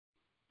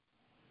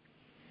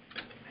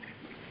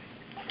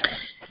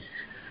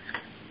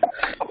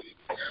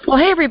Well,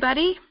 hey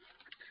everybody,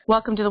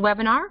 welcome to the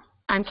webinar.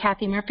 I'm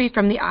Kathy Murphy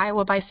from the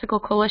Iowa Bicycle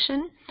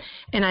Coalition,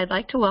 and I'd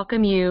like to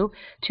welcome you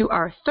to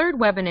our third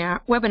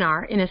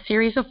webinar in a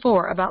series of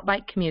 4 about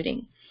bike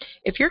commuting.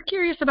 If you're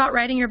curious about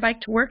riding your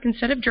bike to work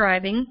instead of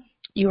driving,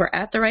 you are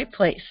at the right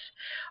place.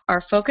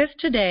 Our focus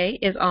today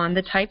is on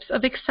the types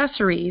of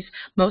accessories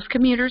most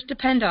commuters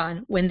depend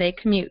on when they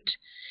commute.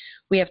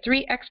 We have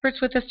 3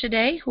 experts with us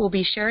today who will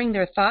be sharing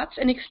their thoughts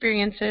and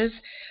experiences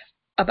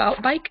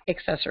about bike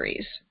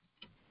accessories.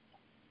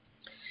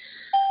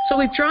 So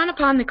we've drawn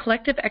upon the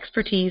collective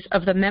expertise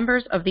of the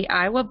members of the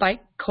Iowa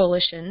Bike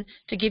Coalition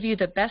to give you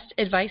the best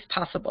advice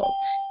possible.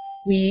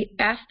 We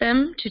asked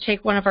them to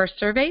take one of our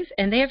surveys,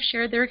 and they have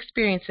shared their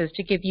experiences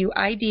to give you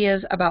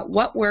ideas about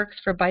what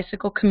works for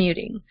bicycle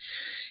commuting.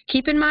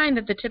 Keep in mind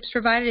that the tips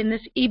provided in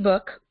this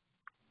ebook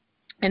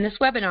and this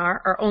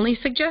webinar are only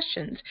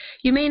suggestions.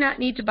 You may not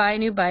need to buy a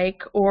new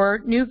bike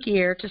or new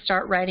gear to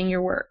start riding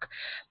your work.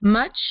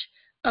 Much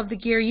of the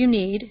gear you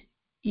need,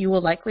 you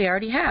will likely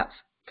already have.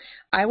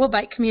 Iowa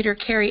bike commuter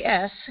Carrie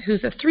S.,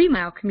 who's a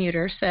 3-mile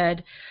commuter,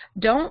 said,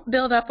 "Don't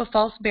build up a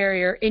false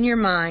barrier in your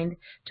mind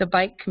to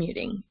bike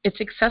commuting.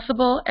 It's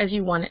accessible as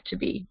you want it to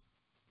be.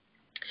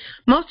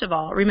 Most of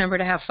all, remember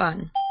to have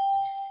fun."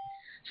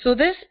 So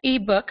this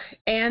ebook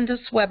and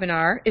this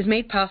webinar is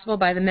made possible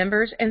by the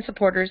members and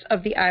supporters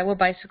of the Iowa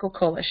Bicycle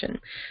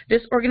Coalition.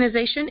 This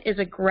organization is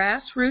a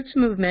grassroots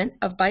movement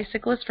of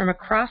bicyclists from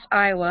across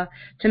Iowa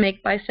to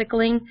make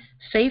bicycling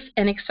safe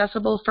and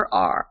accessible for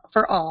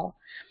all.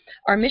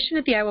 Our mission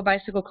at the Iowa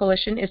Bicycle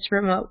Coalition is to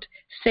promote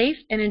safe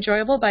and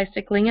enjoyable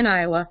bicycling in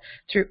Iowa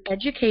through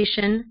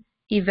education,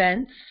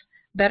 events,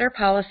 better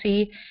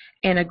policy,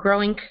 and a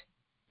growing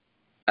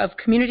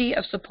community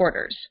of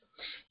supporters.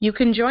 You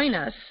can join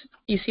us.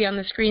 You see on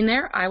the screen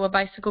there,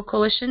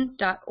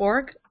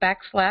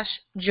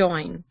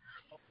 iowabicyclecoalition.org/join.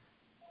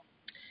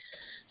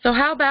 So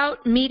how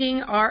about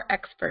meeting our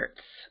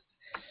experts?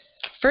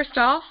 First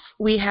off,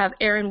 we have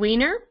Aaron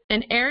Weiner.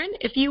 And Aaron,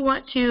 if you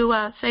want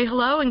to say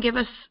hello and give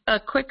us a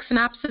quick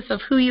synopsis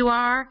of who you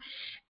are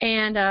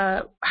and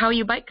how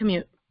you bike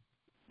commute.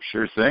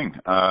 Sure thing.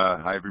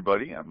 Hi,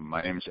 everybody.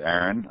 My name is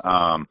Aaron.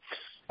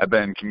 I've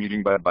been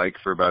commuting by bike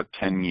for about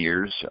 10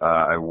 years.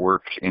 I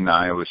work in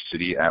Iowa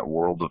City at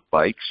World of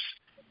Bikes.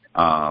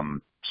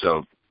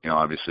 So,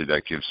 obviously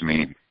that gives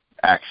me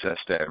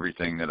access to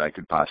everything that I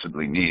could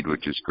possibly need,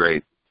 which is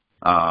great.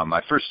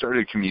 I first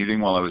started commuting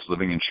while I was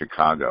living in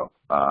Chicago,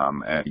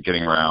 and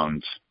getting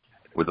around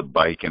with a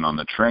bike and on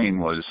the train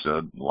was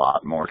a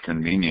lot more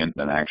convenient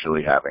than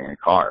actually having a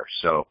car.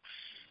 So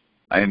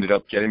I ended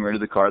up getting rid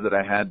of the car that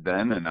I had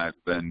then, and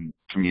I've been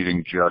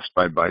commuting just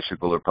by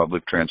bicycle or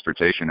public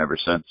transportation ever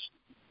since.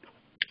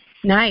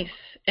 Nice.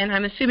 And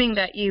I'm assuming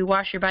that you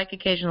wash your bike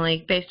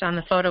occasionally based on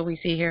the photo we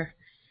see here.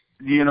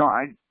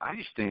 I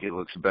just think it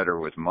looks better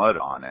with mud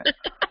on it.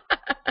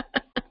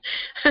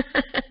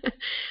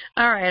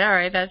 All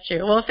right, that's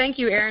true. Well, thank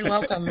you, Aaron.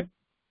 Welcome.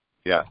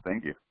 Yeah,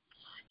 thank you.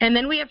 And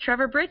then we have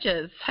Trevor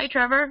Bridges. Hi,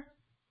 Trevor.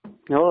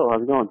 Hello,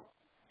 how's it going?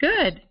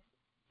 Good.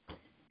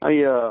 I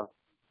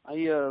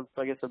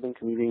guess I've been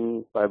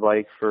commuting by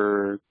bike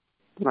for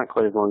not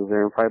quite as long as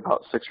Aaron, probably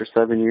about 6 or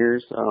 7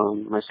 years.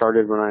 I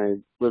started when I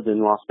lived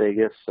in Las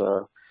Vegas,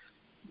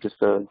 just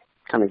to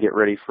kind of get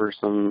ready for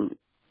when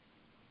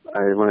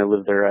I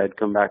lived there, I'd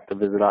come back to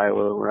visit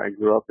Iowa, where I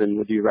grew up, and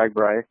would do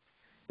Ragbri,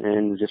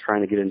 and just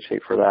trying to get in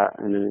shape for that.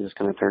 And then it just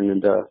kind of turned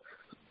into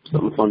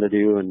something fun to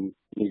do and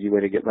easy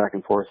way to get back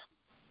and forth.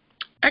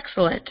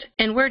 Excellent.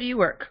 And where do you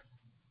work?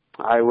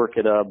 I work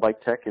at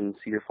Bike Tech in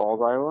Cedar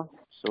Falls, Iowa.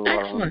 So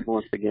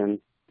once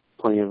again,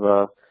 plenty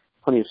of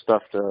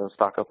stuff to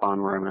stock up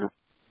on where I'm at.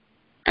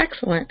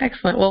 Excellent.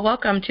 Well,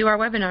 welcome to our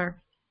webinar.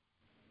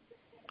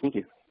 Thank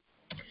you.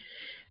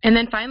 And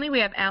then finally, we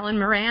have Alan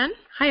Moran.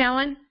 Hi,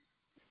 Alan.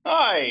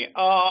 Hi,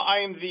 I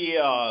am the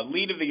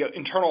lead of the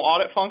internal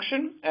audit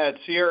function at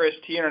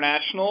CRST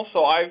International.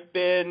 So I've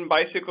been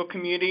bicycle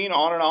commuting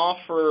on and off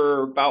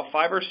for about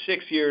 5 or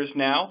 6 years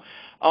now.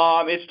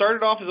 It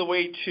started off as a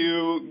way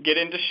to get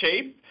into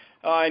shape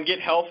and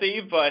get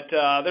healthy, but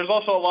there's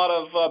also a lot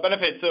of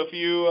benefits. So if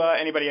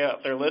anybody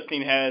out there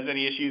listening has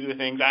any issues with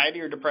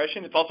anxiety or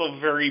depression, it's also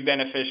very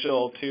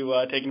beneficial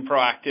to taking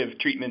proactive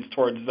treatments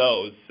towards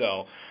those.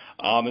 So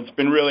it's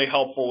been really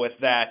helpful with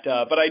that.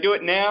 But I do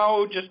it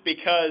now just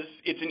because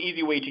it's an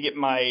easy way to get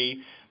my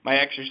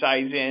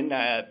exercise in.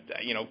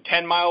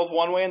 10 miles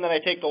one way, and then I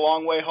take the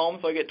long way home,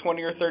 so I get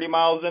 20 or 30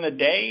 miles in a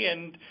day,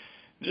 and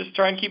just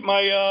try and keep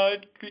my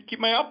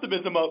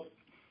optimism up.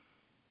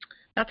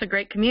 That's a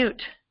great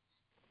commute.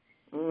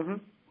 Mm-hmm.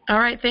 All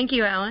right, thank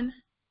you, Alan.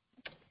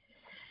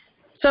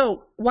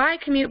 So why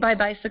commute by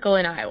bicycle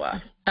in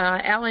Iowa?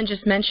 Alan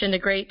just mentioned a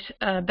great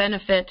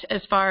benefit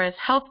as far as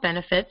health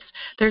benefits.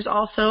 There's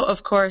also,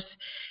 of course,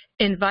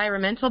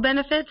 environmental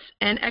benefits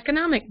and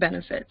economic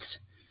benefits.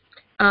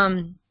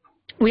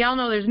 We all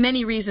know there's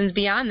many reasons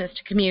beyond this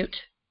to commute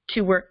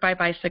to work by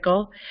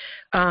bicycle.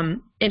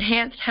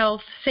 Enhanced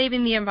health,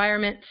 saving the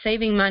environment,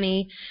 saving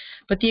money.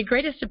 But the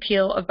greatest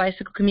appeal of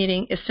bicycle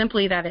commuting is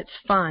simply that it's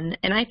fun.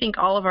 And I think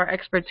all of our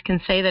experts can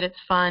say that it's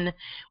fun.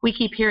 We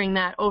keep hearing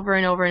that over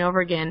and over and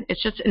over again.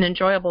 It's just an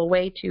enjoyable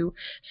way to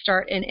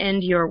start and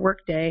end your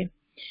workday.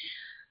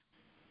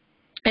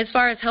 As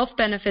far as health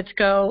benefits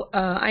go,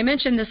 I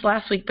mentioned this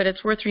last week, but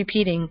it's worth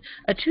repeating.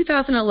 A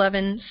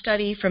 2011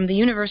 study from the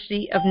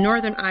University of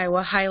Northern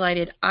Iowa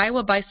highlighted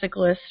Iowa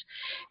bicyclists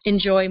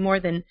enjoy more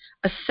than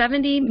a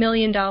 $70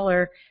 million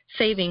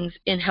savings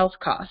in health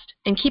cost.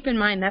 And keep in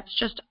mind, that's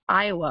just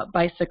Iowa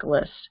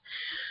bicyclists.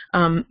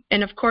 And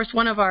of course,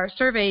 one of our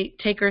survey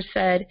takers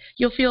said,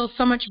 you'll feel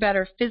so much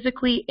better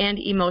physically and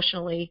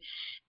emotionally.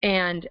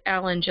 And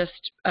Alan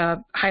just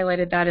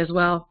highlighted that as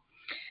well.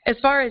 As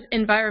far as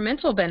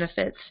environmental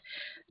benefits,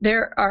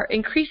 there are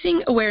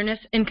increasing awareness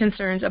and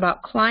concerns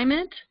about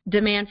climate,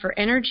 demand for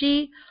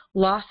energy,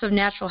 loss of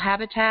natural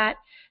habitat,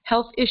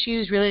 health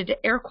issues related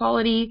to air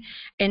quality,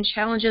 and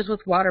challenges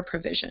with water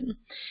provision.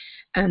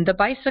 And the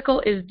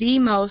bicycle is the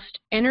most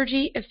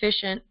energy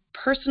efficient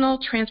personal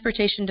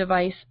transportation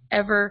device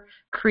ever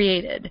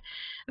created.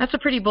 That's a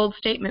pretty bold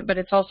statement, but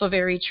it's also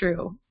very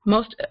true.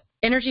 Most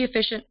energy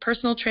efficient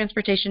personal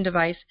transportation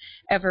device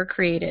ever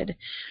created.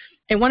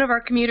 And one of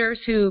our commuters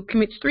who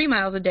commutes 3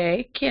 miles a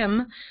day,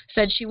 Kim,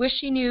 said she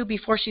wished she knew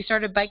before she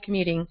started bike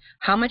commuting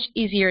how much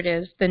easier it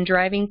is than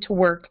driving to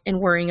work and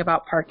worrying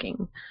about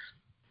parking.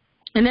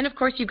 And then, of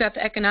course, you've got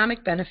the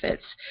economic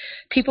benefits.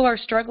 People are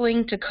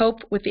struggling to cope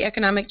with the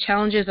economic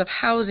challenges of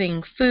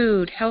housing,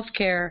 food,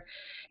 healthcare,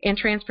 and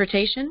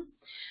transportation.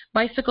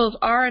 Bicycles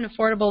are an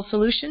affordable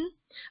solution.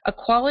 A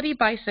quality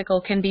bicycle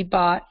can be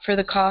bought for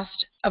the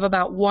cost of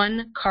about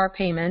 1 car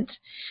payment,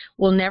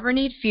 will never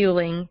need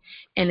fueling,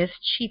 and is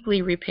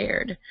cheaply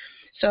repaired.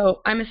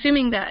 So I'm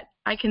assuming that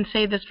I can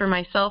say this for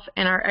myself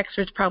and our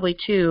experts probably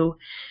too.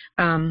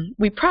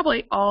 We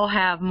probably all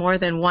have more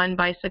than one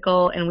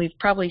bicycle, and we've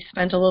probably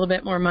spent a little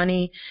bit more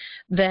money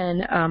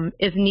than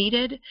is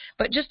needed.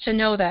 But just to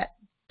know that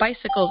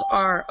bicycles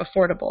are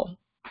affordable.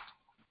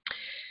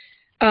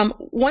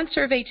 One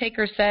survey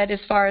taker said, as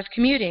far as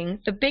commuting,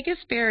 the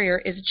biggest barrier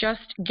is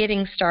just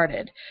getting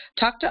started.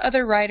 Talk to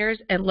other riders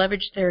and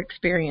leverage their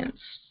experience.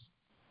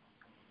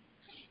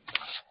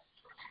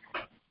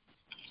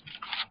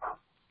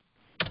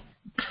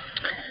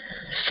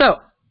 So,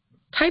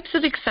 types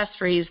of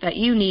accessories that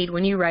you need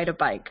when you ride a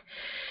bike.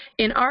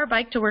 In our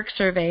Bike to Work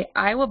survey,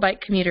 Iowa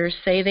bike commuters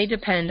say they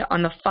depend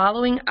on the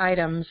following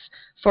items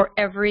for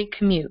every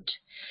commute.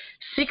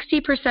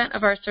 60%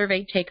 of our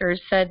survey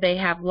takers said they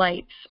have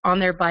lights on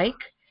their bike.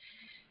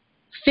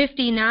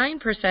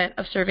 59%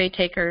 of survey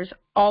takers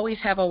always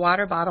have a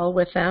water bottle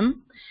with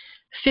them.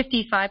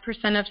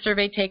 55% of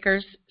survey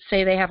takers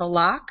say they have a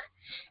lock.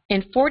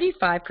 And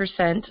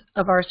 45%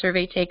 of our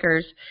survey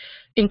takers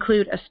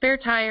include a spare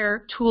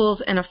tire,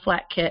 tools, and a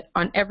flat kit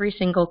on every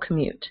single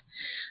commute.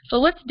 So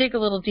let's dig a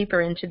little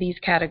deeper into these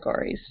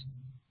categories.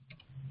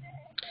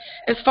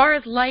 As far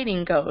as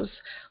lighting goes,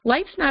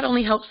 lights not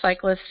only help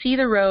cyclists see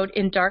the road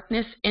in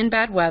darkness and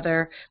bad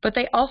weather, but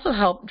they also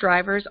help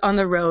drivers on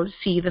the road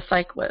see the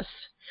cyclists.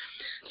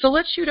 So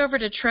let's shoot over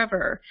to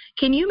Trevor.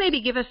 Can you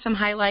maybe give us some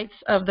highlights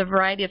of the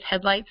variety of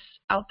headlights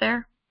out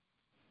there?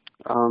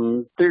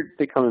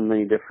 They come in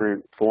many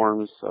different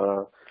forms,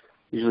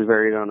 usually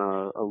varied on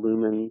a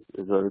lumen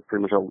is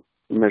pretty much a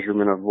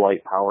measurement of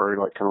light power,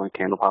 like kind of like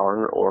candle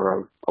power,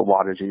 or a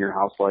wattage in your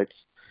house lights.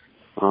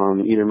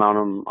 Either mount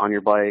them on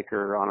your bike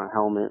or on a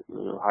helmet,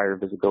 higher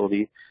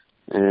visibility,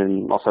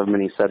 and also have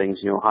many settings,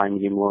 high,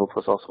 medium, low,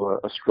 plus also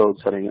a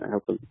strobe setting. I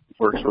hope it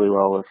works really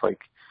well with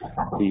like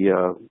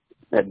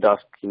at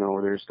dusk,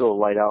 where there's still a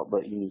light out,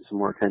 but you need some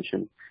more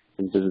attention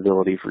and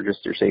visibility for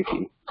just your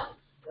safety.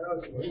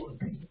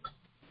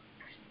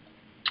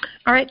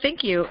 All right,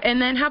 thank you.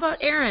 And then how about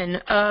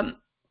Aaron?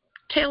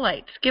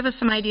 Taillights. Give us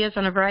some ideas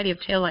on a variety of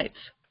taillights.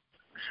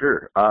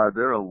 Sure.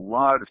 There are a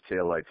lot of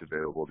taillights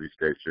available these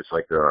days, just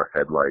like there are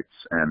headlights.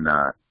 And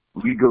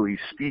legally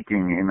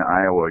speaking, in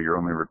Iowa, you're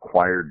only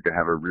required to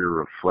have a rear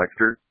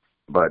reflector.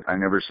 But I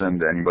never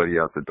send anybody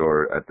out the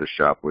door at the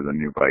shop with a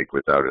new bike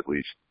without at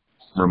least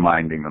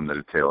reminding them that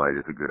a taillight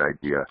is a good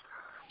idea.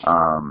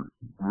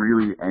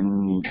 Really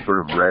any sort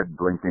of red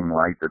blinking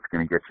light that's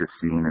going to get you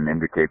seen and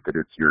indicate that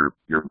it's your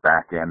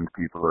back end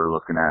people are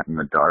looking at in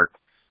the dark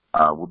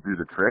will do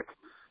the trick.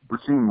 We're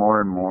seeing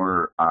more and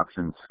more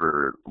options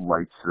for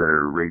lights that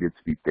are rated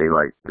to be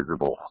daylight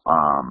visible.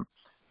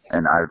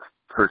 And I've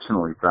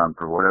personally found,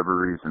 for whatever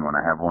reason, when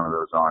I have one of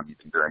those on,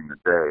 even during the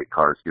day,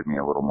 cars give me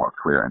a little more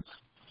clearance.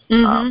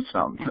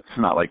 So it's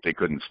not like they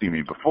couldn't see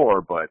me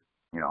before, but,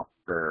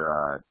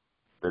 they're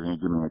going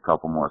to give me a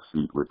couple more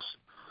feet, which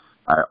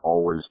I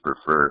always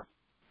prefer.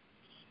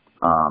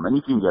 And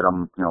you can get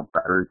them,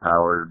 battery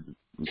powered.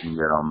 You can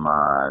get them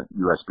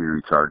USB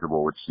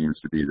rechargeable, which seems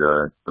to be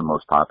the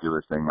most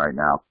popular thing right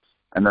now.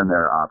 And then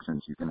there are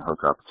options you can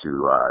hook up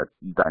to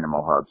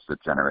dynamo hubs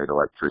that generate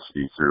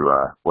electricity through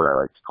what I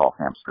like to call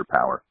hamster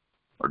power,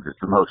 or just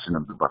the motion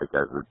of the bike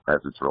as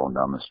it's rolling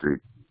down the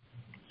street.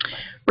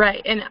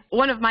 Right, and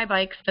one of my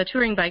bikes, the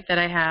touring bike that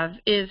I have,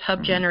 is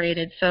hub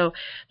generated, so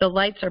the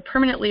lights are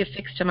permanently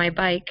affixed to my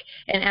bike,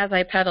 and as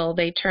I pedal,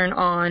 they turn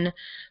on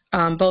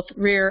both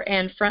rear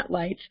and front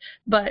lights.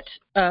 But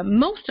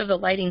most of the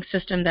lighting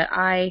system that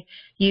I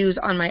use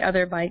on my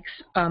other bikes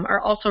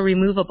are also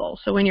removable.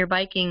 So when you're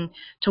biking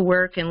to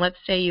work, and let's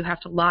say you have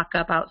to lock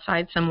up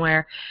outside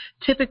somewhere,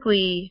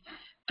 typically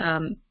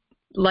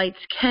lights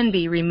can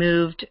be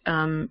removed,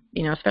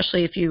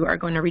 especially if you are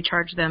going to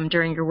recharge them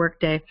during your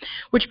workday.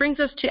 Which brings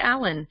us to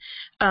Alan.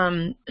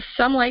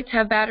 Some lights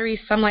have batteries,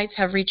 some lights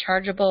have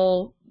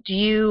rechargeable. Do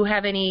you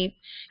have any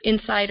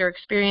insight or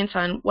experience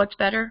on what's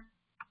better?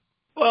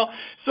 Well,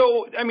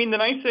 so, I mean, the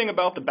nice thing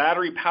about the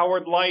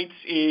battery-powered lights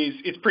is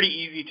it's pretty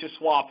easy to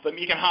swap them.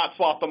 You can hot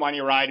swap them on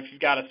your ride if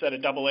you've got a set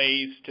of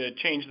AA's to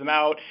change them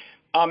out.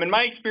 In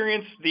my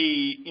experience,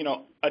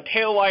 a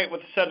tail light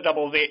with a set of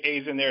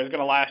AA's in there is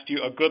going to last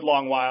you a good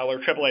long while, or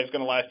AAA is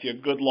going to last you a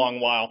good long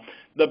while.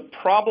 The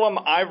problem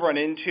I've run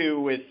into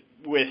with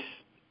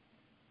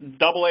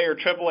AA or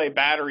AAA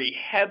battery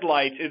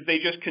headlights is they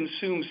just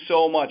consume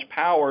so much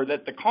power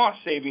that the cost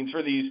savings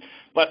for these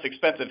less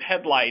expensive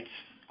headlights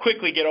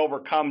quickly get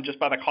overcome just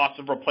by the cost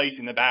of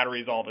replacing the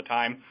batteries all the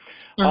time.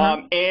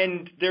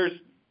 And there's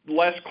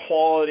less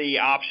quality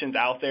options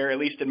out there, at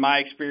least in my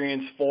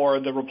experience, for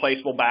the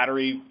replaceable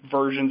battery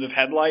versions of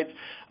headlights.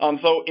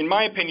 So in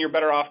my opinion, you're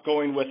better off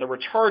going with a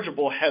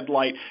rechargeable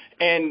headlight.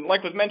 And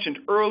like was mentioned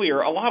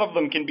earlier, a lot of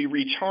them can be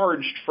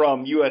recharged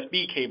from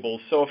USB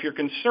cables. So if you're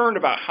concerned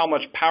about how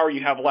much power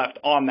you have left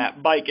on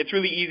that bike, it's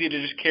really easy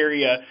to just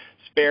carry a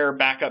spare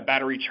backup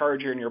battery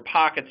charger in your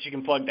pocket that you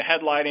can plug the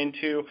headlight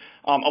into.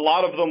 A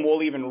lot of them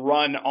will even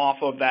run off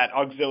of that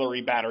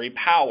auxiliary battery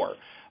power.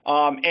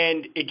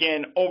 And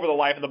again, over the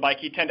life of the bike,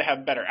 you tend to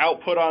have better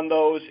output on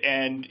those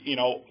and,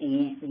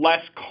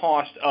 less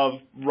cost of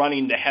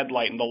running the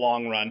headlight in the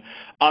long run.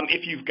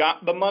 If you've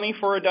got the money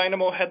for a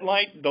dynamo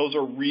headlight, those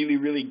are really,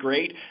 really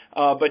great.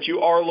 But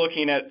you are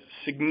looking at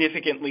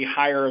significantly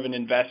higher of an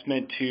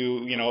investment to,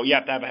 you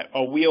have to have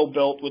a wheel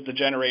built with the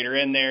generator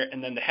in there,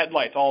 and then the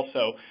headlights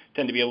also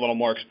tend to be a little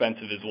more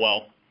expensive as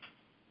well.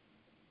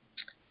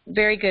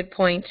 Very good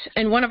point.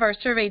 And one of our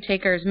survey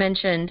takers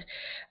mentioned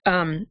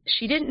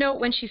she didn't know it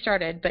when she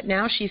started, but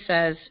now she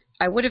says,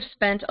 I would have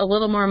spent a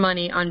little more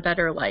money on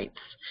better lights.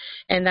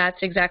 And that's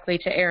exactly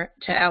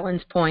to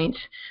Alan's point,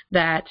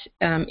 that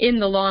in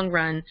the long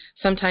run,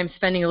 sometimes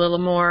spending a little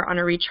more on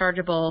a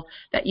rechargeable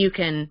that you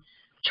can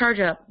charge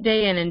up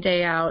day in and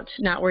day out,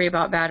 not worry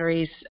about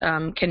batteries,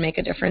 can make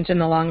a difference in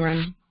the long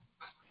run.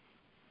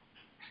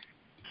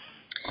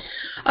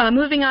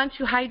 Moving on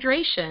to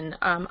hydration,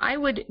 I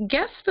would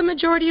guess the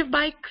majority of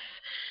bikes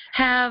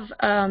have,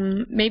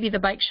 maybe the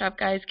bike shop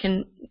guys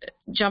can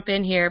jump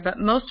in here, but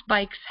most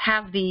bikes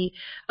have the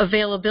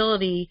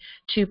availability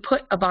to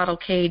put a bottle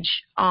cage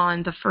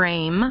on the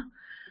frame.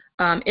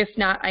 If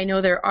not, I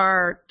know there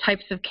are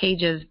types of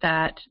cages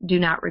that do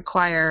not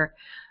require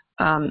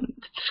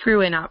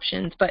screw-in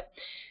options. But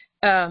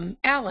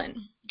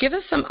Alan, give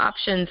us some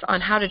options on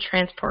how to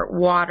transport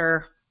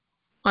water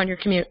on your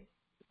commute.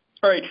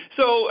 All right.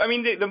 So, I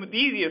mean, the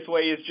easiest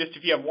way is just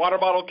if you have water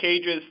bottle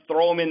cages,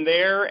 throw them in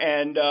there,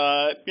 and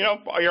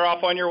you're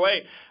off on your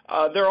way.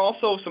 There are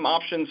also some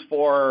options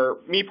for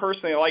me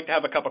personally. I like to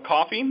have a cup of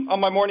coffee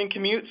on my morning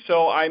commute,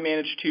 so I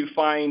managed to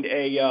find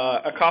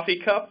a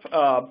coffee cup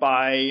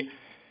by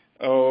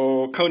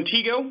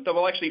Contigo that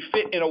will actually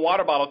fit in a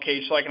water bottle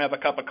cage, so I can have a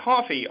cup of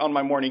coffee on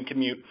my morning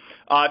commute.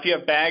 If you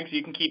have bags,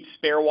 you can keep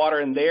spare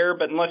water in there,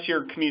 but unless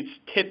your commute's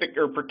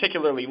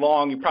particularly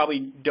long, you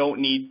probably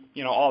don't need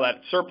all that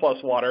surplus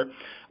water.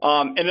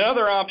 And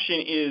another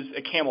option is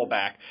a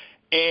Camelback.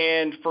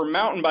 And for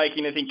mountain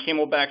biking, I think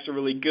Camelbacks are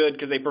really good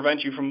because they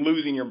prevent you from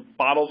losing your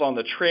bottles on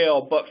the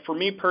trail. But for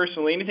me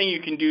personally, anything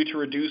you can do to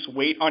reduce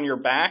weight on your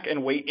back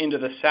and weight into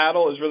the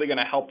saddle is really going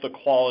to help the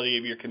quality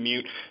of your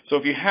commute. So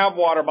if you have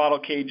water bottle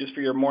cages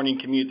for your morning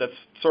commute, that's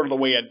sort of the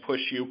way I'd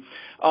push you.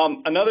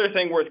 Another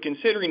thing worth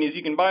considering is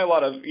you can buy a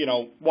lot of,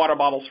 water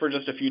bottles for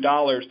just a few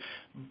dollars.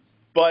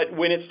 But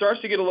when it starts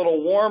to get a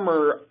little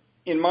warmer,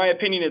 in my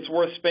opinion, it's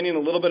worth spending a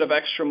little bit of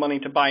extra money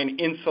to buy an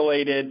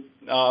insulated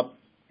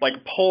like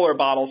a polar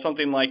bottle,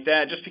 something like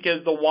that, just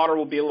because the water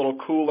will be a little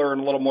cooler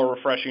and a little more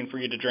refreshing for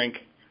you to drink.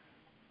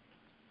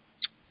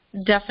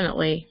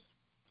 Definitely.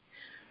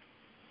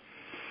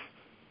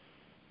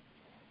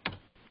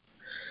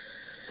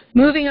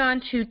 Moving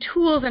on to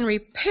tools and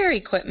repair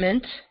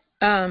equipment,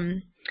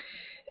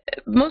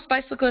 most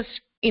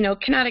bicyclists,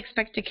 cannot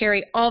expect to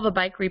carry all the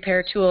bike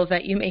repair tools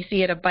that you may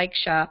see at a bike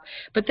shop,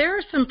 but there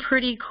are some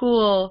pretty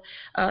cool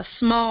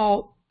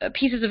small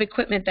pieces of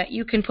equipment that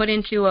you can put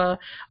into a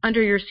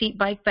under your seat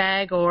bike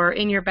bag or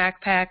in your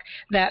backpack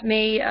that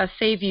may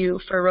save you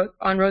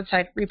on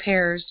roadside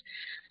repairs.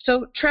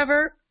 So,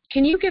 Trevor,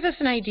 can you give us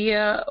an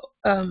idea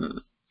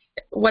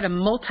what a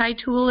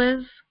multi-tool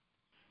is?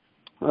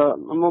 A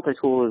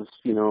multi-tool is,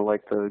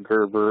 like the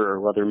Gerber or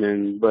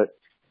Leatherman, but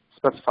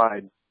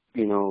specified,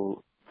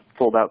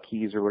 fold-out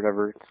keys or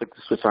whatever. It's like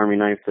the Swiss Army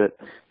knife that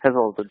has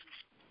all the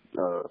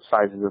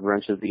sizes of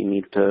wrenches that you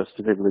need to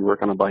specifically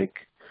work on a bike.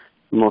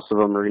 Most of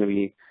them are going to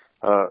be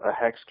a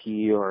hex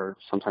key or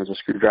sometimes a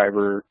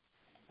screwdriver,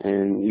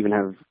 and even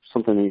have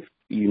something if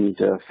you need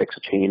to fix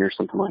a chain or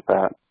something like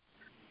that.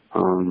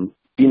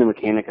 Being a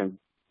mechanic, I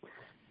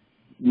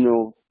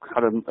know how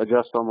to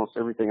adjust almost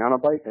everything on a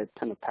bike. I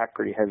tend to pack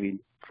pretty heavy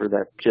for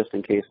that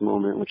just-in-case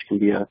moment, which can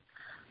be a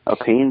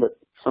pain, but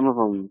some of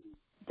them,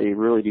 they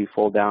really do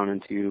fold down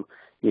into,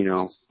 you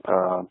know,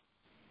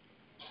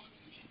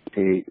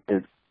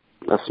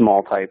 a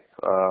small type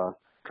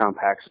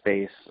compact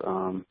space.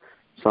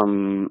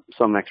 Some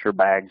extra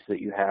bags that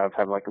you have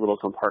like little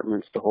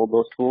compartments to hold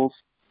those tools.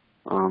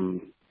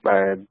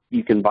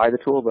 You can buy the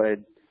tool, but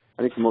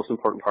I think the most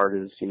important part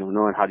is, you know,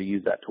 knowing how to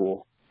use that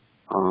tool.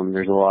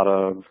 There's a lot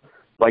of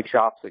bike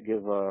shops that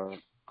give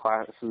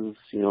classes,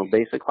 you know,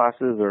 basic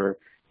classes, or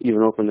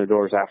even open their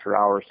doors after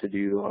hours to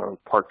do a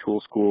park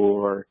tool school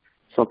or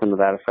something to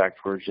that effect,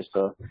 where it's just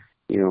a,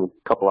 you know,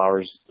 couple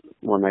hours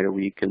one night a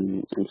week,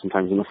 and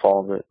sometimes in the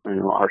fall that, I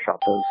know, our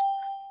shop does.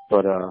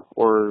 But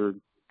or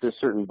there's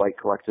certain bike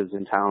collectives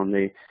in town,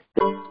 they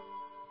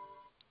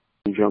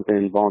jump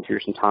in, volunteer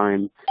some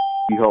time,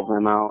 you help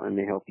them out, and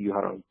they help you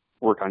how to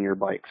work on your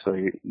bike, so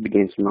you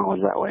gain some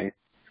knowledge that way.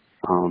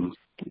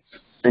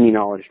 Any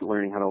knowledge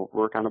learning how to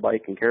work on a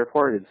bike and care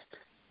for it is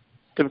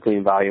typically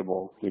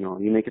invaluable. You know,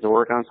 you make it to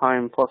work on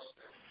time, plus,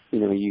 you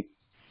know, you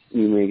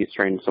may get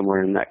strained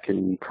somewhere, and that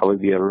can probably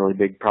be a really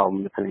big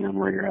problem depending on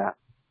where you're at.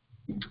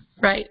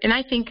 Right. And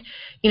I think,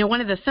 you know,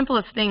 one of the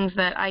simplest things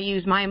that I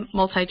use my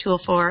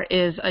multi-tool for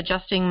is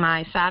adjusting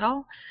my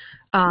saddle,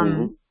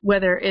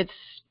 whether it's,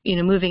 you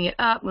know, moving it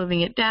up,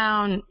 moving it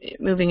down,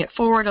 moving it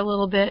forward a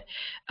little bit.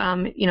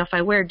 You know, if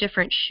I wear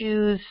different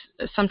shoes,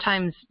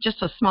 sometimes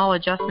just a small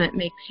adjustment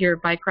makes your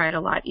bike ride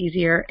a lot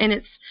easier. And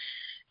it's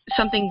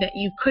something that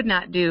you could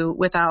not do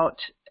without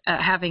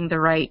having the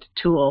right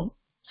tool.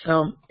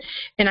 So,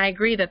 and I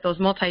agree that those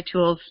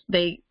multi-tools,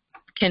 they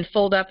can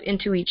fold up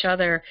into each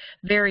other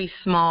very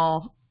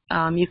small.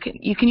 You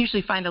can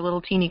usually find a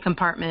little teeny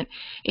compartment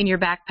in your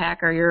backpack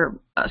or your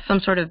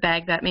some sort of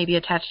bag that may be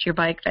attached to your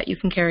bike that you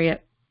can carry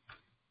it.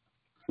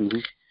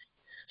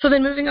 So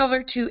then moving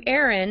over to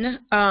Aaron,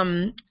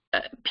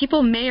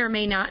 people may or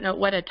may not know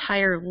what a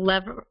tire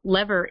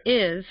lever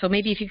is. So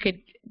maybe if you could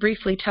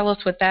briefly tell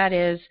us what that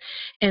is,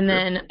 and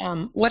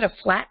then what a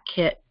flat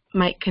kit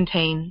might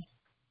contain.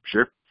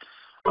 Sure.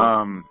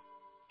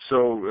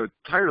 So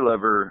a tire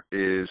lever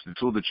is the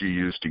tool that you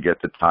use to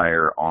get the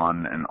tire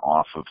on and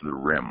off of the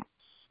rim.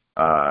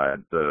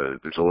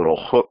 There's a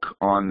little hook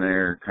on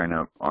there, kind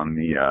of on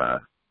the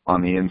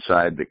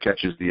inside, that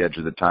catches the edge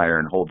of the tire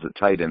and holds it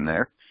tight in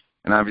there.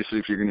 And obviously,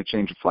 if you're going to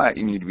change a flat,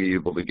 you need to be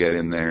able to get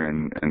in there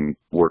and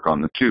work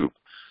on the tube.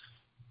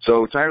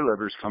 So tire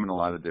levers come in a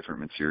lot of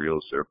different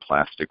materials. There are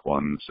plastic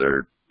ones, there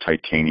are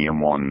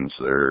titanium ones,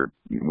 there are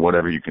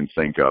whatever you can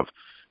think of.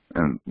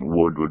 And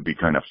wood would be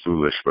kind of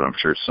foolish, but I'm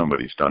sure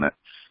somebody's done it.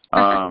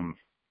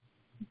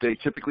 They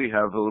typically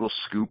have a little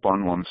scoop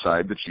on one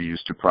side that you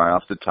use to pry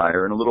off the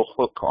tire, and a little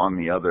hook on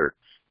the other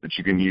that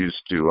you can use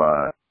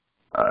to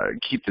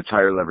keep the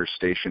tire lever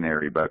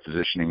stationary by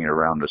positioning it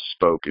around a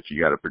spoke if you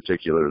got a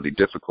particularly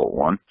difficult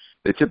one.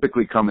 They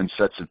typically come in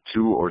sets of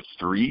 2 or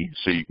 3,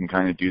 so you can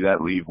kind of do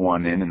that, leave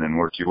one in, and then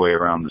work your way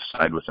around the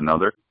side with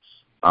another.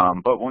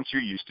 But once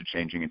you're used to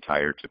changing a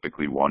tire,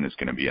 typically one is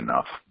going to be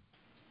enough.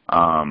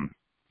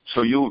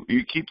 So you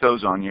keep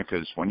those on you,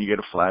 because when you get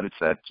a flat, it's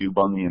that tube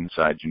on the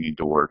inside you need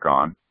to work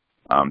on.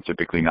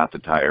 Typically not the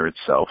tire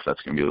itself.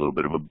 That's going to be a little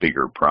bit of a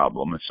bigger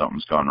problem if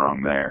something's gone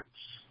wrong there.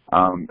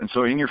 And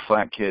so in your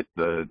flat kit,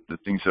 the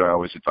things that I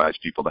always advise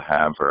people to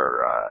have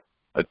are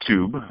a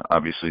tube.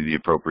 Obviously, the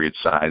appropriate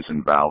size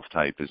and valve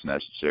type is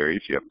necessary.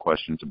 If you have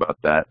questions about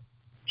that,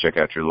 check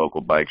out your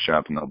local bike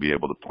shop, and they'll be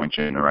able to point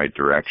you in the right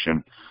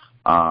direction.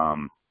 A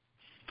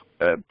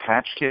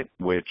patch kit,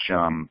 which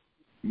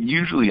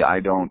usually I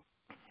don't.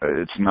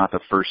 It's not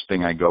the first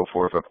thing I go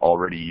for if I've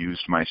already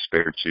used my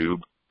spare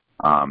tube.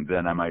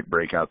 Then I might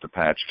break out the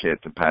patch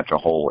kit to patch a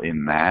hole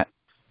in that.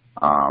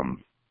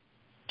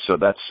 So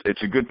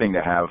it's a good thing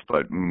to have,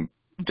 but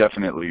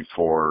definitely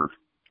for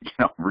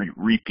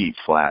repeat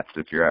flats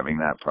if you're having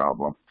that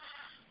problem.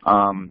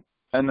 And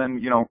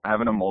then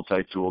having a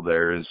multi-tool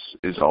there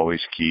is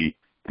always key.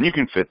 And you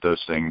can fit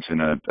those things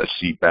in a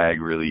seat bag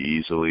really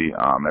easily.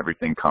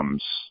 Everything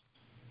comes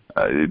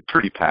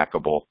pretty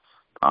packable.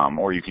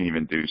 Or you can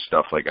even do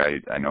stuff like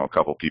I know a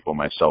couple people,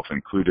 myself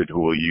included,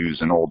 who will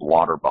use an old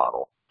water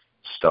bottle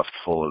stuffed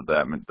full of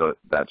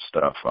that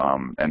stuff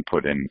and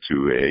put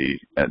into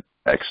an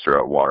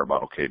extra water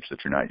bottle cage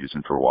that you're not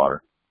using for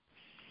water.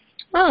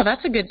 Oh,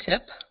 that's a good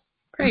tip.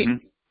 Great.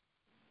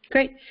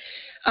 Great.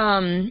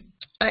 I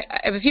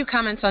have a few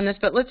comments on this,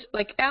 but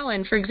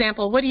Alan, for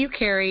example, what do you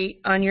carry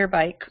on your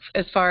bike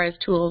as far as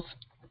tools?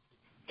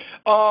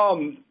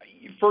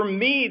 for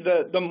me,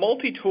 the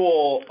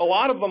multi-tool, a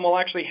lot of them will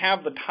actually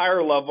have the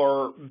tire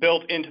lever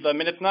built into them,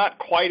 and it's not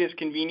quite as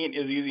convenient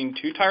as using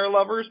 2 tire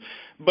levers,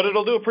 but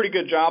it'll do a pretty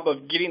good job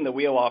of getting the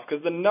wheel off,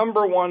 because the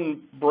number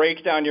one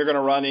breakdown you're going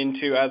to run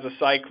into as a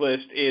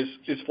cyclist is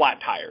flat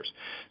tires.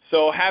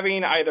 So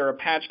having either a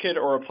patch kit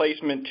or a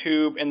replacement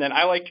tube, and then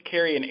I like to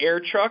carry an air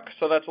truck,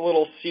 so that's a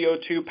little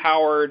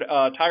CO2-powered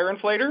tire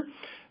inflator.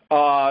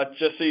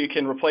 Just so you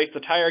can replace the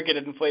tire, get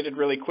it inflated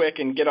really quick,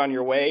 and get on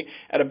your way.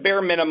 At a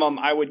bare minimum,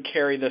 I would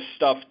carry this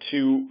stuff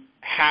to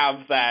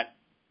have that,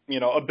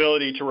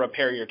 ability to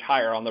repair your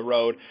tire on the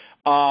road.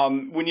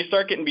 When you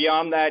start getting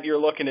beyond that, you're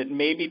looking at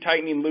maybe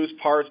tightening loose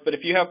parts. But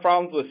if you have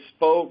problems with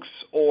spokes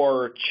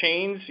or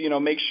chains,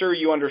 make sure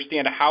you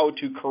understand how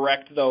to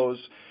correct those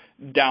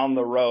down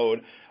the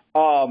road.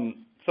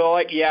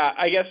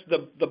 I guess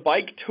the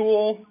bike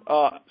tool,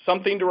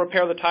 something to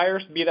repair the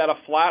tires, be that a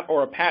flat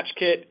or a patch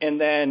kit, and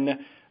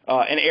then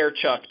an air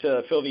chuck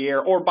to fill the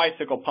air, or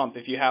bicycle pump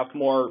if you have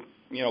more,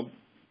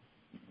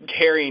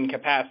 carrying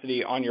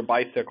capacity on your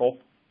bicycle.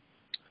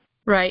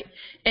 Right.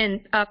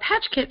 And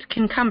patch kits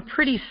can come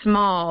pretty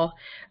small.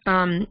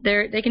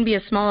 They can be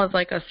as small as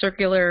like a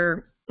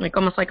circular, like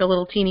almost like a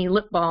little teeny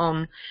lip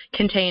balm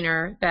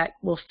container that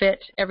will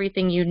fit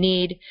everything you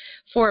need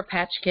for a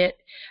patch kit,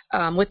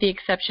 with the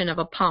exception of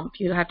a pump.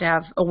 You have to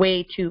have a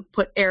way to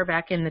put air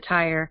back in the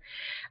tire.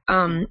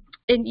 And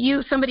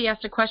somebody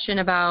asked a question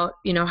about,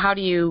 can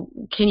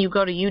you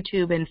go to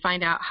YouTube and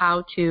find out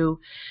how to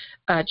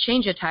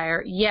change a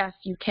tire? Yes,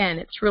 you can.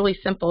 It's really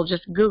simple.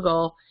 Just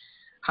Google,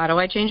 how do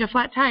I change a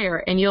flat tire?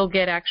 And you'll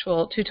get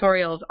actual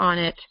tutorials on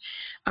it.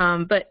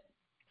 But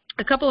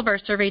a couple of our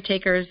survey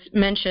takers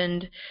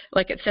mentioned,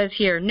 like it says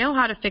here, know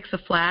how to fix a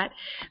flat.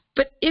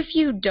 But if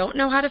you don't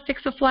know how to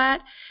fix a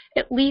flat,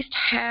 at least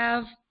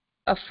have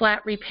a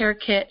flat repair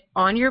kit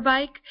on your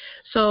bike.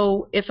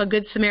 So if a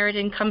Good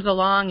Samaritan comes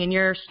along and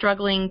you're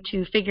struggling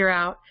to figure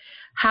out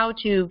how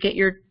to get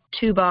your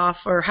tube off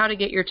or how to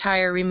get your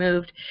tire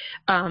removed,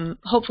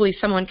 hopefully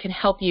someone can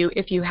help you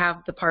if you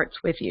have the parts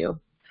with you.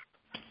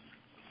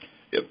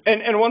 Yep.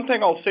 And one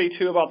thing I'll say,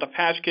 too, about the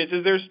patch kits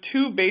is there's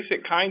 2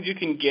 basic kinds you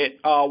can get.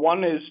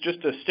 One is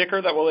just a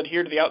sticker that will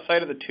adhere to the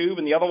outside of the tube,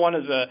 and the other one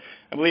is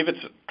I believe it's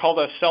called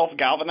a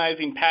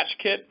self-galvanizing patch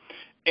kit.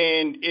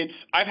 And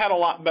I've had a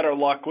lot better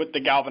luck with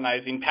the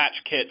galvanizing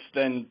patch kits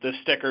than the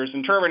stickers.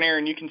 And Trevor and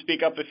Aaron, you can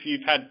speak up if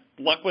you've had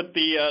luck with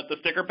the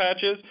sticker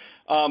patches,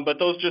 but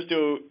those just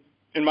do,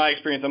 in my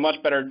experience, a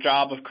much better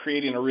job of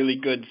creating a really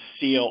good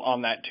seal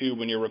on that tube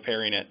when you're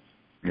repairing it.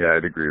 Yeah,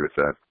 I'd agree with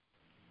that.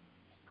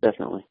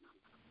 Definitely.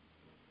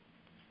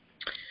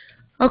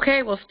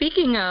 Okay, well,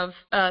 speaking of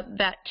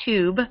that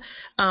tube,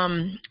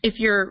 if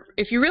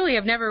you really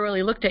have never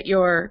really looked at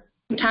your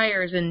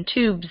tires and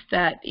tubes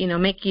that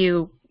make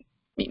your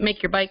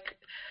bike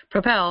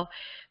propel,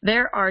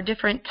 there are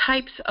different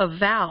types of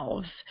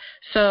valves.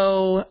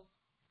 So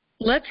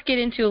let's get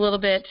into a little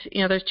bit.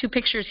 There's 2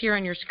 pictures here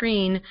on your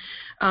screen.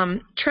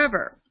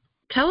 Trevor,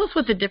 tell us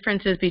what the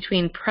difference is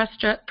between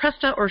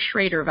Presta or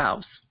Schrader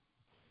valves.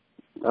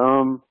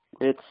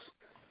 It's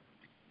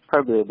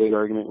probably a big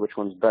argument which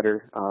one's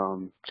better,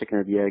 chicken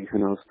or the egg, who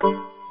knows.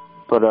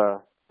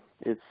 But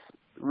it's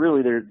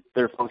really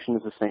their function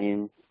is the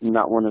same.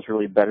 Not one is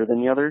really better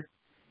than the other.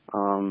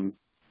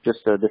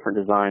 Just a different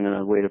design and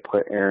a way to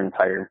put air in a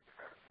tire.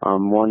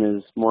 One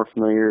is more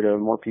familiar to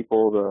more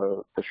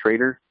people. The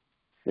Schrader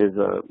is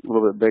a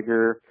little bit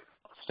bigger,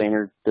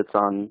 standard that's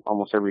on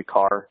almost every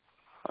car.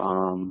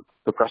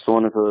 The Presta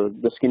one is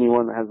the skinny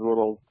one that has a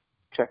little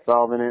check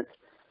valve in it.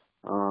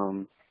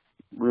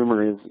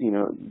 Rumor is,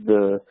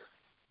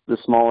 the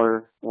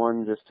smaller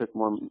one just took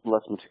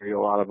less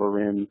material out of a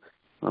rim,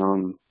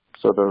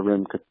 so the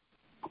rim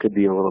could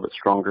be a little bit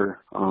stronger.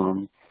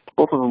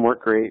 Both of them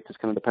work great. Just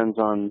kind of depends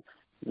on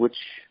which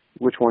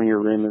one your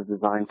rim is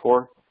designed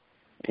for,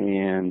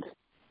 and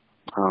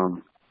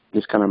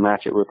just kind of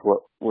match it with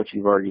what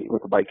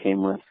the bike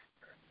came with.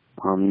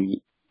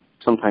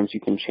 Sometimes you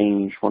can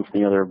change one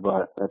from the other,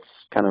 but that's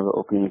kind of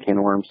opening a can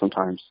of worms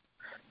sometimes.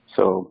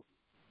 So,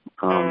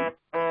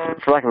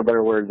 for lack of a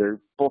better word,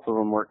 both of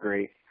them work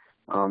great.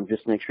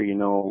 Just make sure you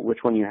know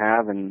which one you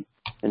have and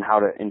how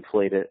to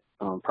inflate it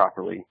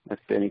properly. If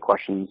any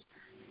questions,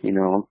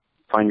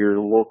 find your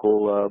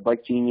local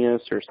bike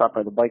genius or stop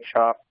by the bike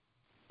shop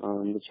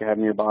that you have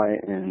nearby,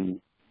 and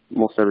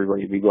most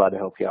everybody would be glad to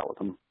help you out with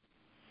them.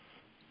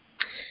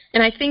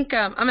 And I think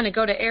I'm going to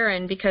go to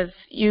Aaron because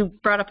you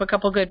brought up a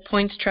couple good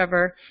points,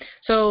 Trevor.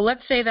 So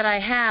let's say that I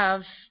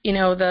have,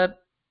 the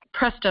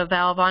Presta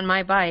valve on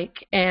my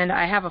bike and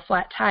I have a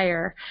flat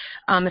tire.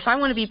 If I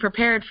want to be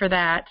prepared for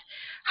that,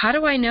 how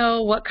do I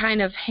know what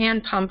kind of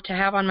hand pump to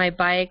have on my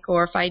bike,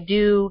 or if I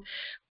do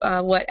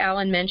what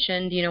Alan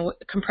mentioned,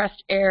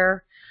 compressed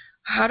air,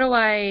 how do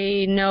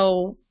I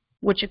know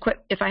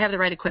if I have the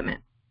right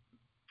equipment?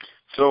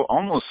 So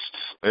almost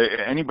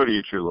anybody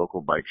at your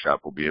local bike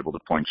shop will be able to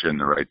point you in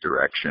the right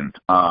direction.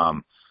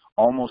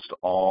 Almost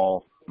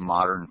all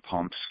modern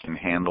pumps can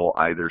handle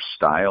either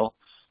style.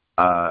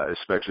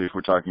 especially if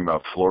we're talking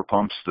about floor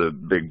pumps, the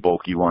big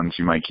bulky ones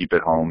you might keep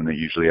at home, and they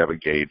usually have a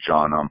gauge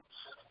on them.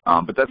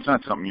 But that's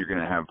not something you're going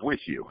to have with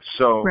you.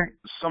 So Right.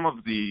 some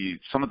of the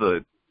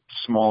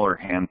smaller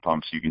hand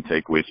pumps you can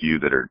take with you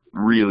that are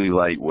really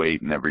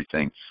lightweight and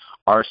everything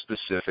are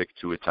specific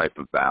to a type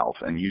of valve,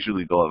 and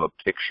usually they'll have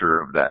a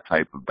picture of that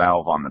type of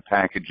valve on the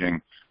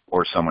packaging,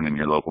 or someone in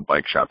your local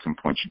bike shop can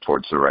point you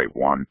towards the right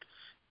one.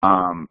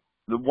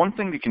 The one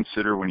thing to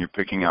consider when you're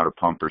picking out a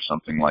pump or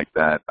something like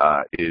that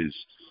is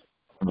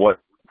what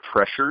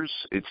pressures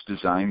it's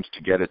designed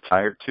to get a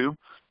tire to.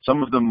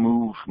 Some of them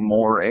move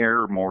more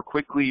air more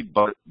quickly,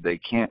 but they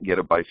can't get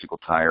a bicycle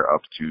tire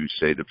up to,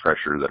 say, the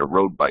pressure that a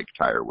road bike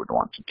tire would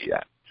want to be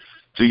at.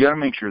 So you got to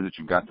make sure that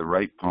you've got the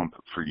right pump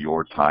for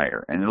your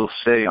tire, and it'll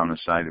say on the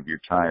side of your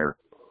tire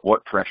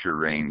what pressure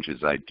range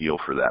is ideal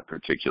for that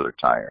particular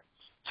tire.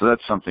 So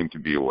that's something to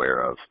be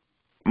aware of.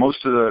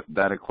 Most of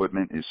that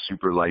equipment is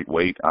super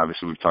lightweight.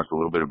 Obviously, we've talked a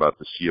little bit about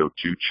the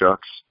CO2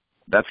 chucks.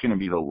 That's going to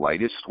be the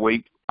lightest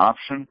weight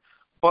option,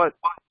 but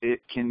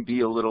it can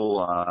be a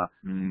little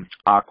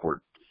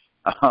awkward.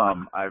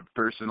 I've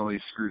personally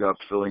screwed up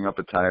filling up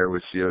a tire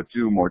with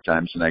CO2 more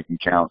times than I can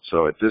count,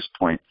 so at this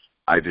point,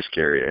 I just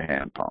carry a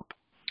hand pump.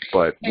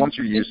 But once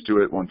you're used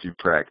to it, once you've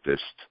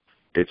practiced,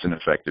 it's an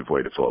effective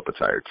way to fill up a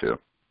tire too.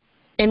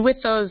 And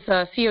with those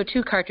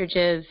CO2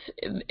 cartridges,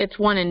 it's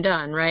one and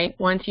done, right?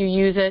 Once you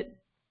use it,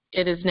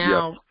 it is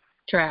now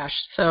trash.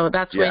 So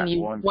that's when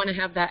you want to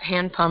have that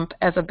hand pump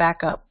as a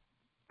backup.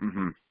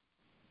 Mm-hmm.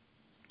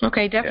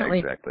 Okay, definitely.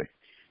 Yeah, exactly.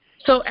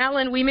 So,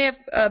 Alan, we may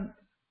have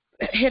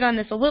hit on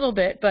this a little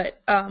bit,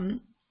 but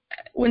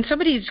when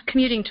somebody's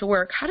commuting to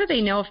work, how do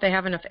they know if they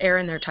have enough air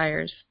in their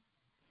tires?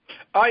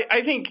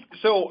 I think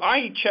so.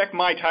 I check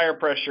my tire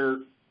pressure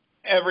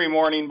every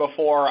morning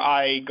before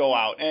I go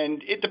out,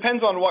 and it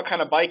depends on what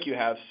kind of bike you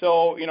have.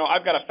 So,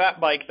 I've got a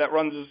fat bike that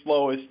runs as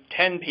low as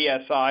 10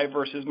 psi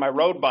versus my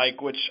road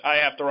bike, which I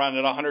have to run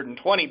at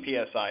 120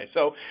 psi.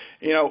 So,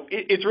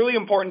 it's really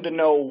important to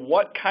know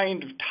what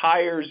kind of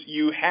tires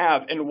you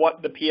have and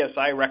what the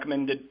psi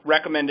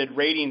recommended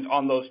ratings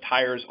on those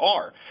tires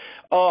are.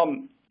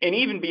 And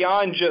even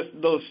beyond just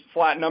those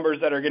flat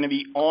numbers that are going to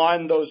be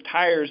on those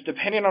tires,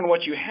 depending on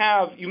what you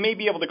have, you may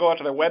be able to go out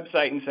to their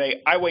website and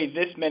say, I weigh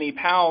this many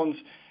pounds,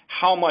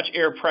 how much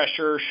air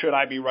pressure should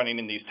I be running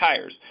in these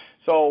tires?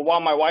 So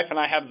while my wife and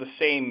I have the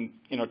same,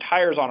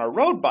 tires on our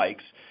road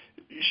bikes,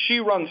 she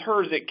runs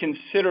hers at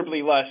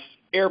considerably less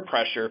air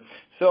pressure.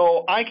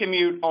 So I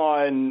commute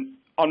on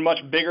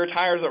much bigger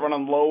tires that run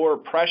on lower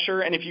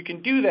pressure, and if you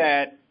can do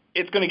that,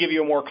 it's going to give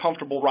you a more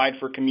comfortable ride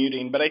for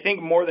commuting. But I think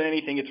more than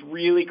anything, it's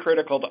really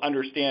critical to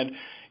understand,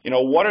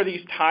 what are these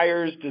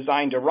tires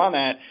designed to run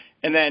at,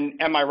 and then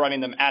am I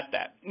running them at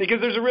that? Because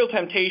there's a real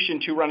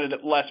temptation to run it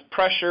at less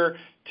pressure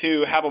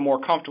to have a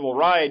more comfortable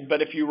ride.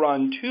 But if you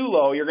run too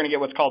low, you're going to get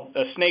what's called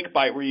a snake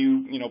bite, where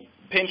you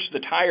pinch the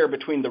tire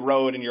between the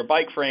road and your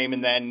bike frame,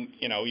 and then,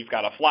 you've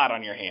got a flat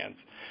on your hands.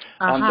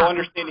 So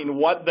understanding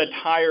what the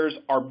tires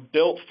are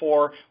built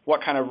for,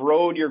 what kind of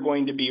road you're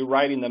going to be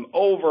riding them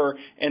over,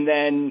 and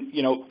then,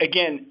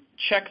 again,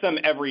 check them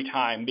every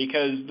time,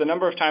 because the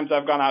number of times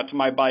I've gone out to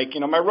my bike,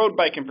 my road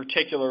bike in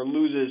particular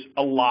loses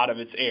a lot of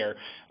its air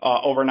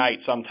overnight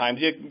sometimes.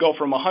 You go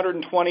from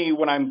 120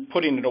 when I'm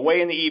putting it away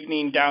in the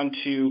evening down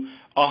to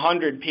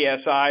 100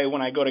 psi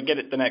when I go to get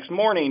it the next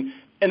morning,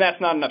 and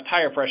that's not enough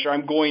tire pressure.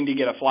 I'm going to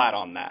get a flat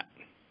on that.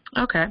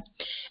 Okay.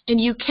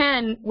 And you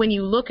can, when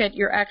you look at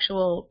your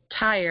actual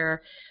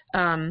tire,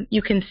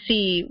 you can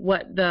see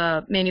what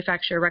the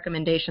manufacturer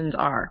recommendations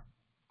are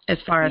as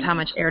far as how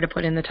much air to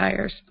put in the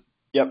tires.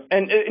 Yep.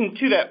 And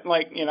to that,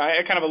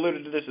 I kind of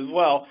alluded to this as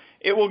well,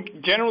 it will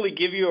generally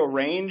give you a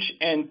range,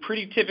 and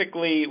pretty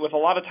typically with a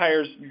lot of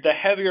tires, the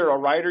heavier a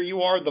rider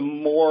you are, the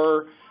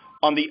more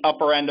on the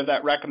upper end of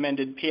that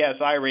recommended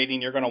PSI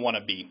rating you're going to want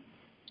to be.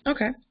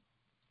 Okay.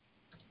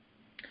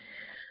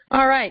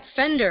 All right,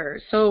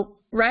 fenders. So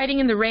riding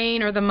in the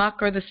rain or the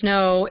muck or the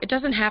snow, it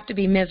doesn't have to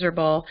be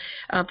miserable,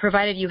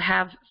 provided you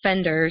have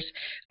fenders.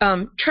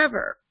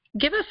 Trevor,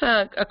 give us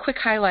a quick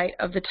highlight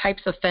of the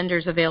types of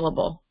fenders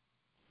available.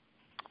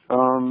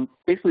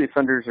 Basically,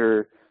 fenders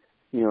are,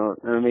 an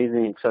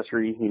amazing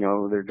accessory.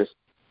 They're just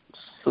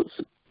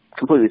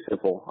completely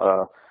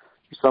simple.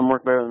 Some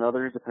work better than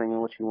others, depending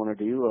on what you want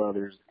to do.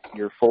 There's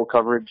your full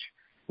coverage,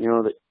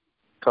 that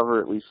cover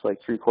at least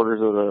like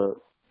 3/4 of the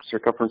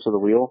circumference of the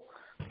wheel.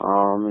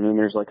 And then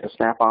there's like a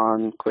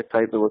snap-on quick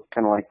type that look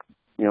kind of like,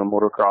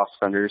 motocross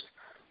fenders.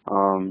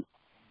 The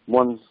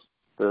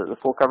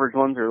full coverage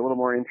ones are a little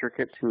more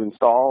intricate to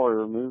install or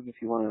remove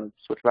if you want to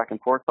switch back and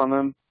forth on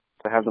them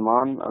to have them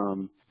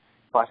on.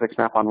 Plastic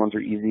snap-on ones are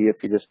easy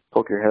if you just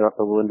poke your head out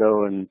the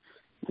window and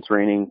it's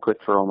raining, quick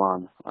throw them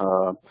on.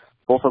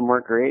 Both of them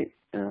work great.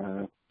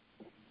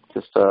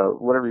 Just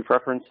whatever your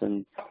preference,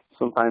 and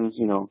sometimes,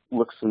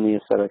 looks and the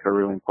aesthetic are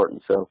really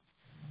important. So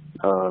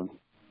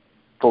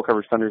full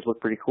coverage fenders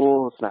look pretty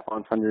cool.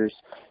 Snap-on fenders,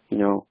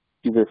 do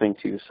their thing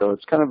too. So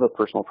it's kind of a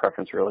personal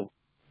preference, really.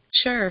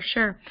 Sure.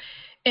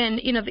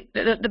 And, you know,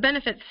 the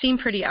benefits seem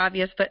pretty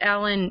obvious, but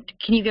Alan,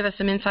 can you give us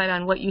some insight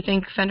on what you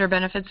think fender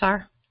benefits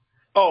are?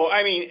 Oh,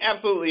 I mean,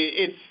 absolutely.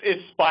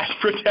 It's splash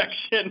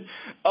protection.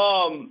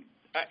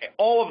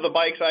 All of the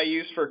bikes I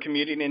use for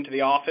commuting into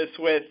the office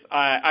with,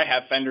 I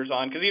have fenders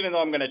on, because even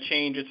though I'm going to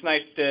change, it's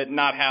nice to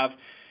not have,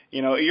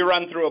 you know, you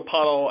run through a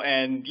puddle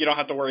and you don't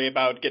have to worry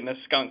about getting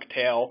a skunk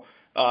tail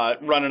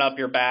running up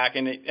your back,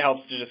 and it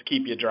helps to just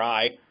keep you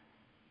dry.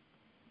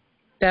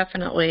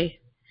 Definitely.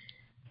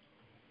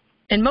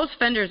 And most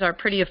fenders are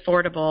pretty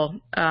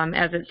affordable,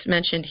 as it's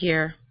mentioned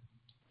here.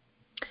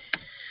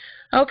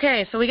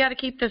 Okay, so we got to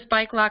keep this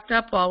bike locked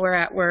up while we're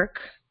at work.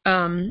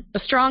 A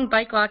strong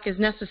bike lock is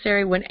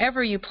necessary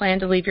whenever you plan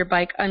to leave your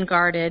bike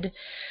unguarded.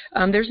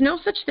 There's no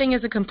such thing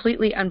as a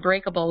completely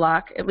unbreakable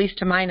lock, at least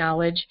to my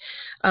knowledge,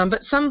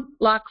 but some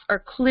locks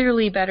are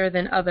clearly better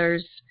than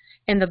others,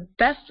 and the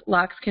best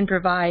locks can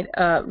provide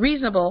a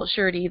reasonable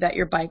surety that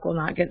your bike will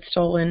not get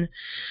stolen.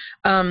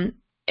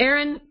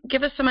 Aaron,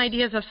 give us some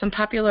ideas of some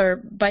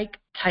popular bike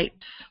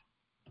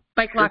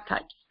lock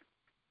types.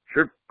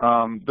 Sure.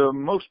 The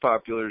most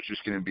popular is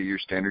just going to be your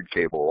standard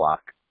cable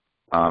lock,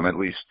 at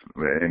least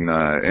in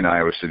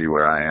Iowa City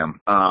where I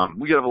am.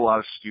 We have a lot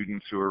of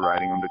students who are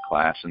riding them to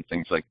class and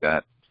things like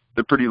that.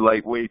 They're pretty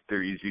lightweight.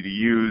 They're easy to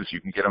use.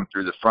 You can get them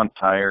through the front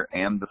tire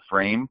and the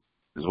frame,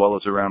 as well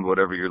as around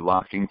whatever you're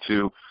locking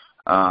to.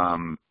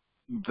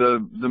 The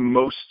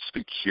most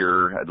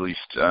secure, at least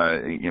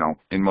you know,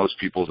 in most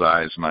people's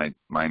eyes,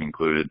 mine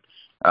included,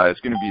 is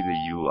going to be the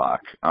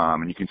U-lock,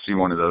 and you can see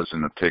one of those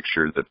in the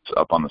picture that's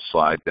up on the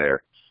slide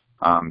there.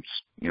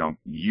 You know,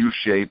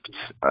 U-shaped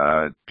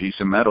piece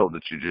of metal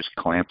that you just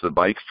clamp the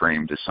bike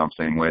frame to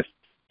something with.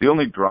 The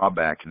only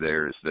drawback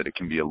there is that it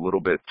can be a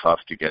little bit tough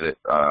to get it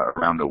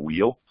around a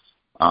wheel,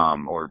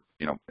 or,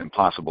 you know,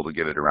 impossible to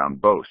get it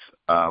around both.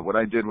 What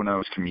I did when I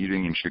was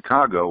commuting in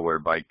Chicago, where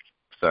bike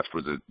theft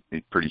was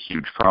a pretty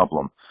huge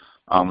problem,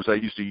 was I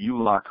used a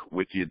U-lock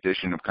with the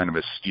addition of kind of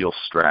a steel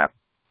strap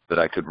that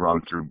I could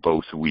run through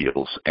both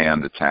wheels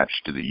and attach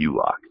to the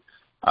U-lock.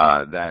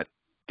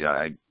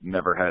 I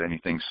never had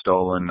anything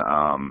stolen.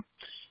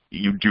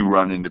 You do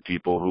run into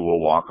people who will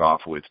walk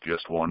off with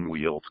just one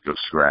wheel to go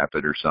scrap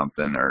it or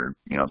something, or,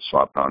 you know,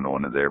 swap it onto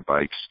one of their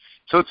bikes.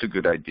 So it's a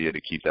good idea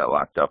to keep that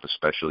locked up,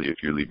 especially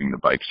if you're leaving the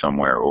bike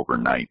somewhere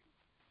overnight.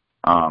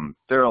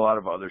 There are a lot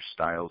of other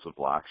styles of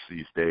locks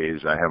these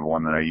days. I have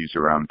one that I use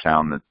around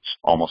town that's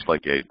almost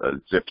like a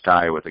zip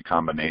tie with a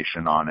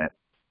combination on it.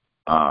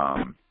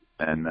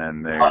 And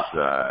then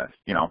there's,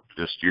 you know,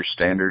 just your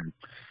standard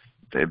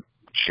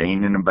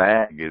chain in a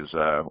bag is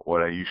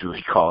what I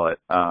usually call it.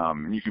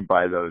 And you can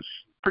buy those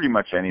pretty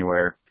much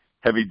anywhere,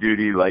 heavy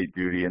duty, light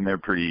duty, and they're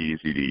pretty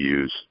easy to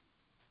use.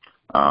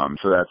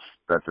 So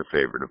that's a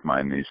favorite of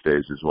mine these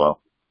days as well.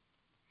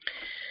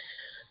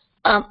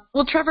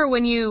 Well, Trevor,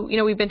 when you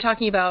know, we've been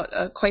talking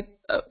about quite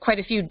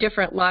a few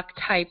different lock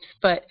types,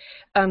 but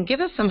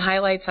give us some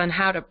highlights on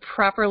how to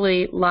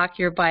properly lock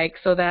your bike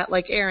so that,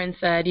 like Aaron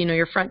said, you know,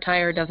 your front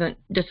tire doesn't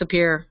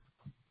disappear.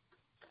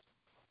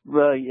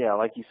 Well, yeah,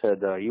 like you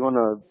said, you want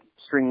to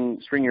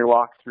string your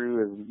lock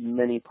through as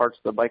many parts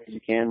of the bike as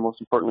you can,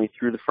 most importantly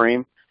through the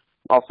frame.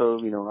 Also,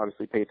 you know,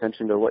 obviously pay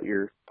attention to what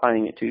you're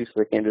tying it to, so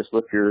they can't just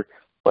lift your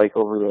bike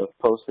over the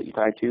post that you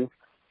tie to.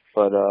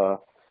 But,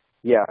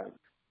 yeah,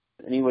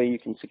 any way you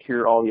can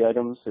secure all the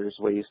items, there's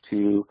ways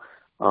to,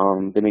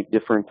 they make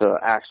different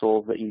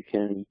axles that you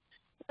can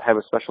have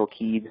a special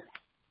keyed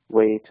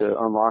way to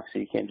unlock, so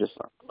you can't just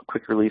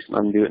quick release and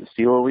undo it and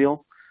steal a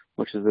wheel,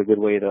 which is a good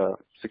way to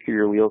secure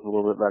your wheels a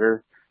little bit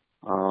better.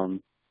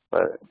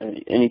 But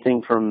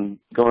anything from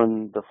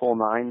going the full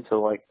 9 to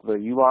like the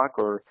U-lock,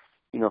 or,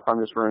 you know, if I'm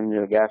just running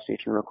to a gas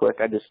station real quick,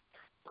 I just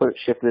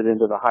shift it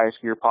into the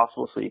highest gear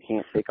possible so you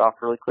can't take off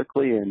really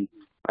quickly, and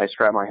I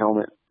strap my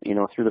helmet, you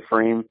know, through the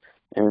frame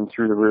and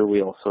through the rear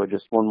wheel. So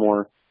just one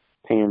more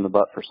pain in the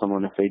butt for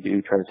someone if they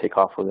do try to take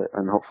off with it,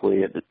 and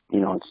hopefully it,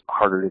 you know, it's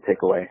harder to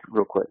take away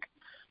real quick.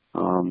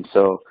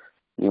 So,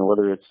 you know,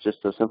 whether it's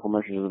just a simple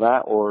measure of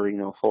that, or, you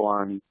know, full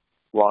on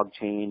log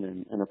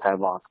chain and a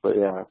padlock. But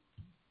yeah,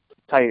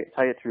 tie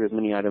it through as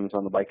many items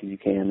on the bike as you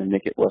can and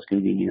make it less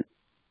convenient.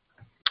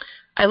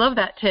 I love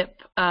that tip.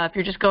 If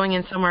you're just going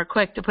in somewhere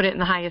quick, to put it in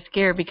the highest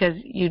gear, because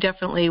you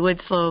definitely would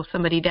slow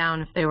somebody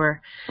down if they were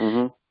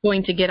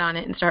going to get on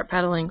it and start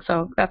pedaling.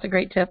 So that's a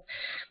great tip.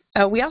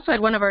 We also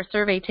had one of our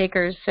survey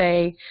takers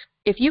say,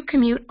 if you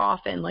commute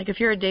often, like if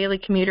you're a daily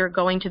commuter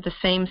going to the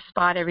same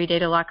spot every day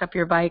to lock up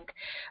your bike,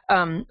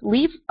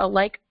 leave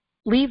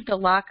the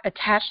lock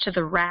attached to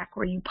the rack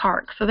where you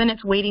park. So then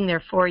it's waiting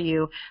there for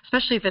you,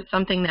 especially if it's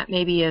something that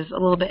maybe is a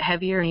little bit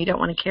heavier and you don't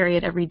want to carry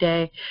it every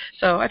day.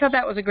 So I thought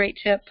that was a great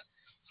tip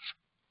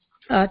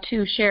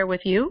to share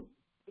with you.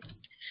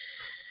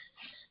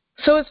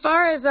 So as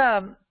far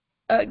as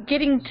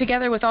getting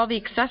together with all the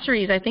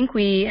accessories, I think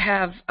we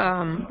have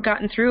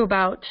gotten through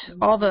about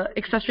all the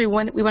accessory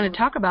we want to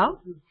talk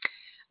about.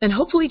 And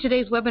hopefully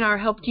today's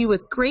webinar helped you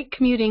with great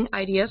commuting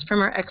ideas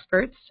from our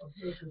experts.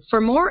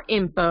 For more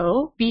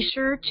info, be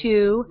sure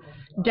to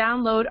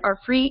download our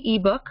free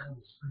ebook,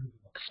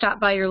 stop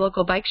by your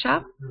local bike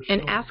shop,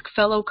 and ask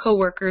fellow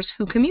coworkers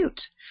who commute.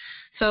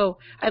 So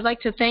I'd like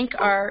to thank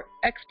our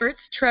experts,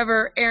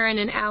 Trevor, Aaron,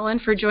 and Alan,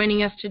 for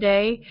joining us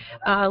today.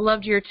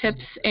 Loved your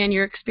tips and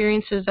your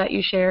experiences that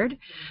you shared.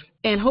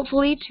 And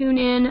hopefully tune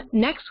in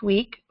next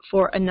week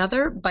for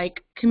another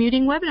bike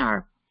commuting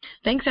webinar.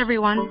 Thanks,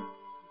 everyone.